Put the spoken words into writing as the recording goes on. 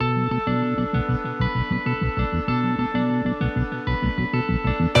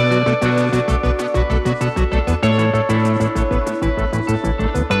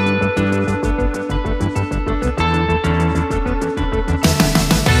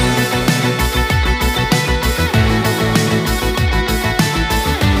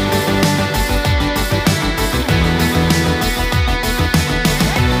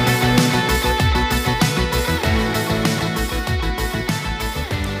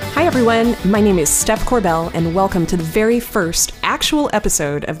Hi everyone, my name is Steph Corbell and welcome to the very first actual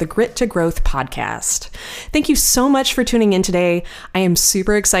episode of the Grit to Growth podcast. Thank you so much for tuning in today. I am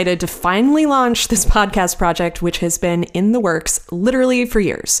super excited to finally launch this podcast project, which has been in the works literally for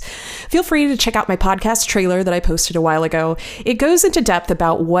years. Feel free to check out my podcast trailer that I posted a while ago. It goes into depth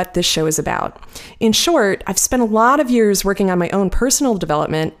about what this show is about. In short, I've spent a lot of years working on my own personal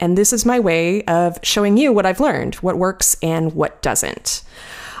development, and this is my way of showing you what I've learned, what works and what doesn't.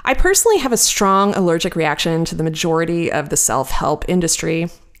 I personally have a strong allergic reaction to the majority of the self-help industry.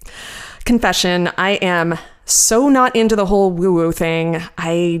 Confession, I am so not into the whole woo-woo thing.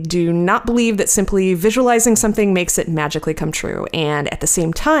 I do not believe that simply visualizing something makes it magically come true. And at the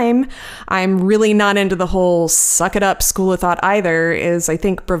same time, I'm really not into the whole suck it up school of thought either, as I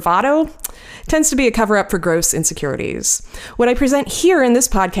think bravado tends to be a cover-up for gross insecurities. What I present here in this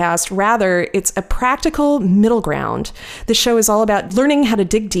podcast, rather, it's a practical middle ground. The show is all about learning how to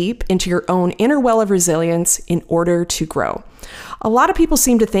dig deep into your own inner well of resilience in order to grow. A lot of people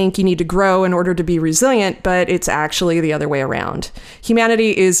seem to think you need to grow in order to be resilient, but it's actually the other way around.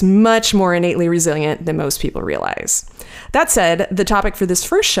 Humanity is much more innately resilient than most people realize. That said, the topic for this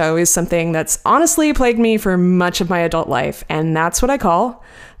first show is something that's honestly plagued me for much of my adult life, and that's what I call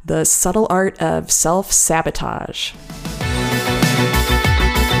the subtle art of self-sabotage.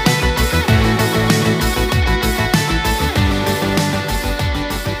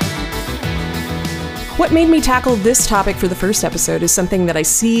 What made me tackle this topic for the first episode is something that I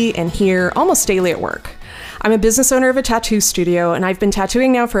see and hear almost daily at work. I'm a business owner of a tattoo studio, and I've been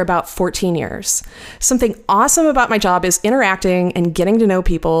tattooing now for about 14 years. Something awesome about my job is interacting and getting to know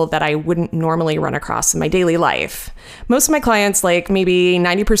people that I wouldn't normally run across in my daily life. Most of my clients, like maybe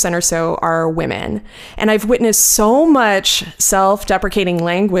 90% or so, are women. And I've witnessed so much self-deprecating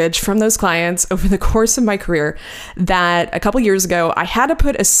language from those clients over the course of my career that a couple years ago, I had to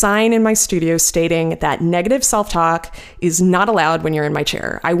put a sign in my studio stating that negative self-talk is not allowed when you're in my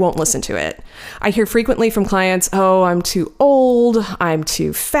chair. I won't listen to it. I hear frequently from clients, oh, I'm too old, I'm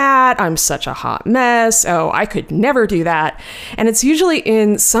too fat, I'm such a hot mess, oh, I could never do that. And it's usually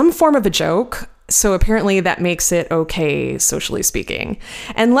in some form of a joke. So apparently that makes it okay, socially speaking.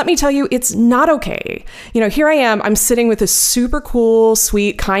 And let me tell you, it's not okay. Here I am, I'm sitting with a super cool,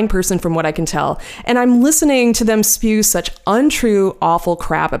 sweet, kind person from what I can tell, and I'm listening to them spew such untrue, awful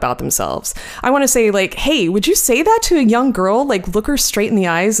crap about themselves. I want to say hey, would you say that to a young girl? Look her straight in the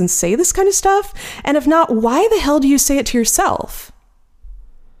eyes and say this kind of stuff? And if not, why the hell do you say it to yourself?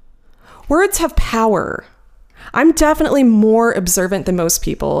 Words have power. I'm definitely more observant than most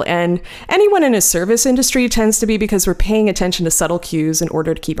people, and anyone in a service industry tends to be because we're paying attention to subtle cues in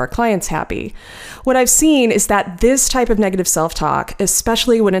order to keep our clients happy. What I've seen is that this type of negative self-talk,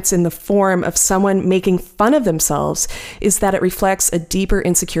 especially when it's in the form of someone making fun of themselves, is that it reflects a deeper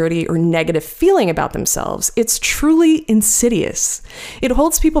insecurity or negative feeling about themselves. It's truly insidious. It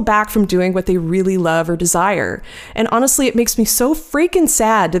holds people back from doing what they really love or desire. And honestly, it makes me so freaking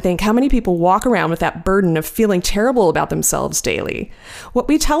sad to think how many people walk around with that burden of feeling terrible about themselves daily. What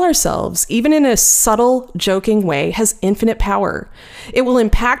we tell ourselves, even in a subtle, joking way, has infinite power. It will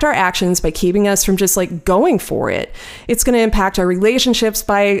impact our actions by keeping us from just going for it. It's going to impact our relationships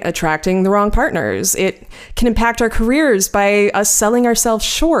by attracting the wrong partners. It can impact our careers by us selling ourselves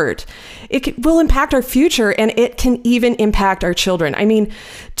short. Will impact our future, and it can even impact our children.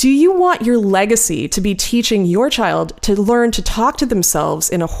 Do you want your legacy to be teaching your child to learn to talk to themselves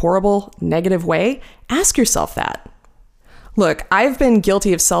in a horrible, negative way? Ask yourself that. Look, I've been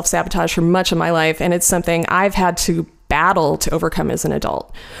guilty of self-sabotage for much of my life, and it's something I've had to battle to overcome as an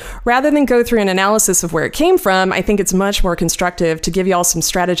adult. Rather than go through an analysis of where it came from, I think it's much more constructive to give y'all some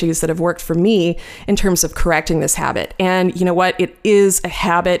strategies that have worked for me in terms of correcting this habit. And you know what? It is a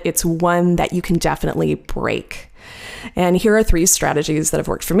habit. It's one that you can definitely break. And here are 3 strategies that have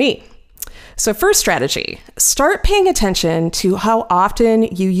worked for me. So first strategy, start paying attention to how often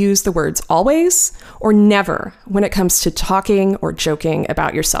you use the words always or never when it comes to talking or joking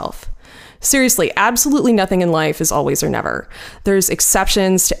about yourself. Seriously, absolutely nothing in life is always or never. There's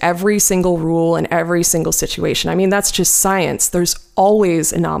exceptions to every single rule in every single situation. That's just science. There's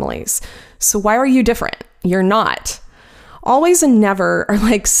always anomalies. So why are you different? You're not. Always and never are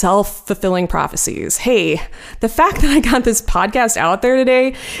like self-fulfilling prophecies. Hey, the fact that I got this podcast out there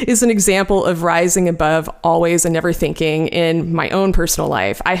today is an example of rising above always and never thinking in my own personal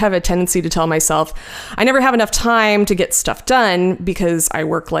life. I have a tendency to tell myself I never have enough time to get stuff done because I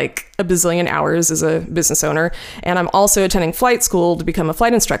work like a bazillion hours as a business owner, and I'm also attending flight school to become a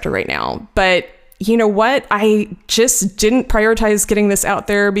flight instructor right now. But you know what? I just didn't prioritize getting this out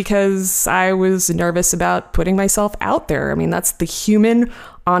there because I was nervous about putting myself out there. I mean, that's the human,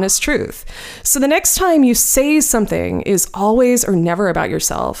 honest truth. So the next time you say something is always or never about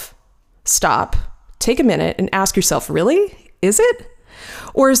yourself, stop, take a minute and ask yourself, really? Is it?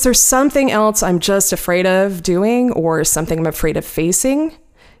 Or is there something else I'm just afraid of doing or something I'm afraid of facing?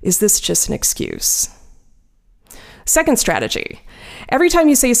 Is this just an excuse? Second strategy. Every time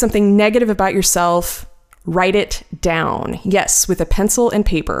you say something negative about yourself, write it down. Yes, with a pencil and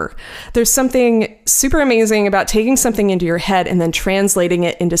paper. There's something super amazing about taking something into your head and then translating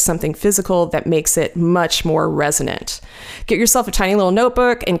it into something physical that makes it much more resonant. Get yourself a tiny little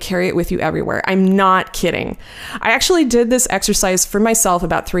notebook and carry it with you everywhere. I'm not kidding. I actually did this exercise for myself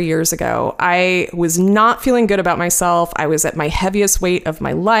about 3 years ago. I was not feeling good about myself. I was at my heaviest weight of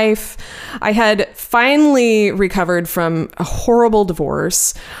my life. I had finally recovered from a horrible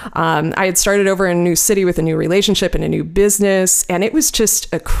divorce. I had started over in a new city with a new relationship and a new business, and it was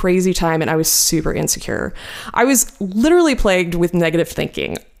just a crazy time, and I was super insecure. I was literally plagued with negative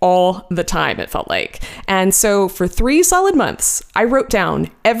thinking all the time, it felt like. And so for 3 solid months, I wrote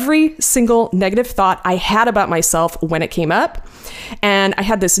down every single negative thought I had about myself when it came up. And I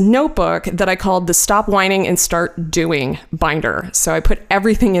had this notebook that I called the Stop Whining and Start Doing binder. So I put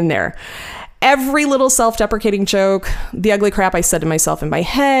everything in there. Every little self-deprecating joke, the ugly crap I said to myself in my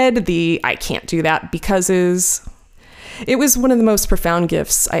head, the I can't do that becauses. It was one of the most profound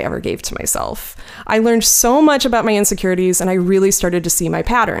gifts I ever gave to myself. I learned so much about my insecurities, and I really started to see my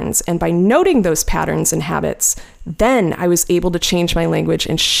patterns. And by noting those patterns and habits, then I was able to change my language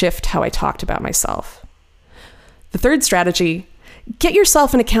and shift how I talked about myself. The third strategy, get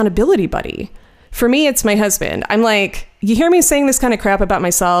yourself an accountability buddy. For me, it's my husband. I'm like, you hear me saying this kind of crap about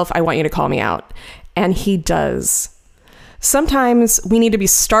myself, I want you to call me out. And he does. Sometimes we need to be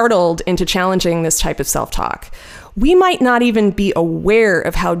startled into challenging this type of self-talk. We might not even be aware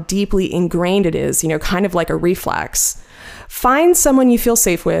of how deeply ingrained it is, kind of like a reflex. Find someone you feel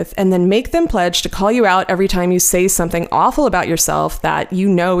safe with and then make them pledge to call you out every time you say something awful about yourself that you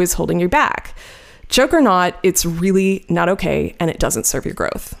know is holding you back. Joke or not, it's really not okay, and it doesn't serve your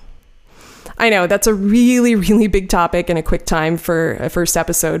growth. I know that's a really, really big topic and a quick time for a first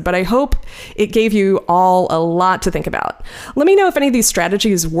episode, but I hope it gave you all a lot to think about. Let me know if any of these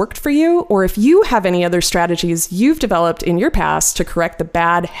strategies worked for you, or if you have any other strategies you've developed in your past to correct the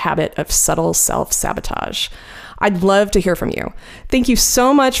bad habit of subtle self-sabotage. I'd love to hear from you. Thank you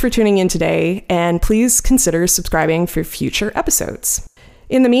so much for tuning in today, and please consider subscribing for future episodes.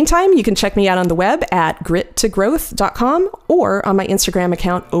 In the meantime, you can check me out on the web at grittogrowth.com or on my Instagram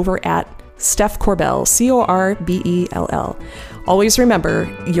account over at Steph Corbell, Corbell. Always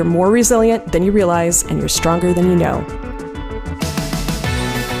remember, you're more resilient than you realize, and you're stronger than you know.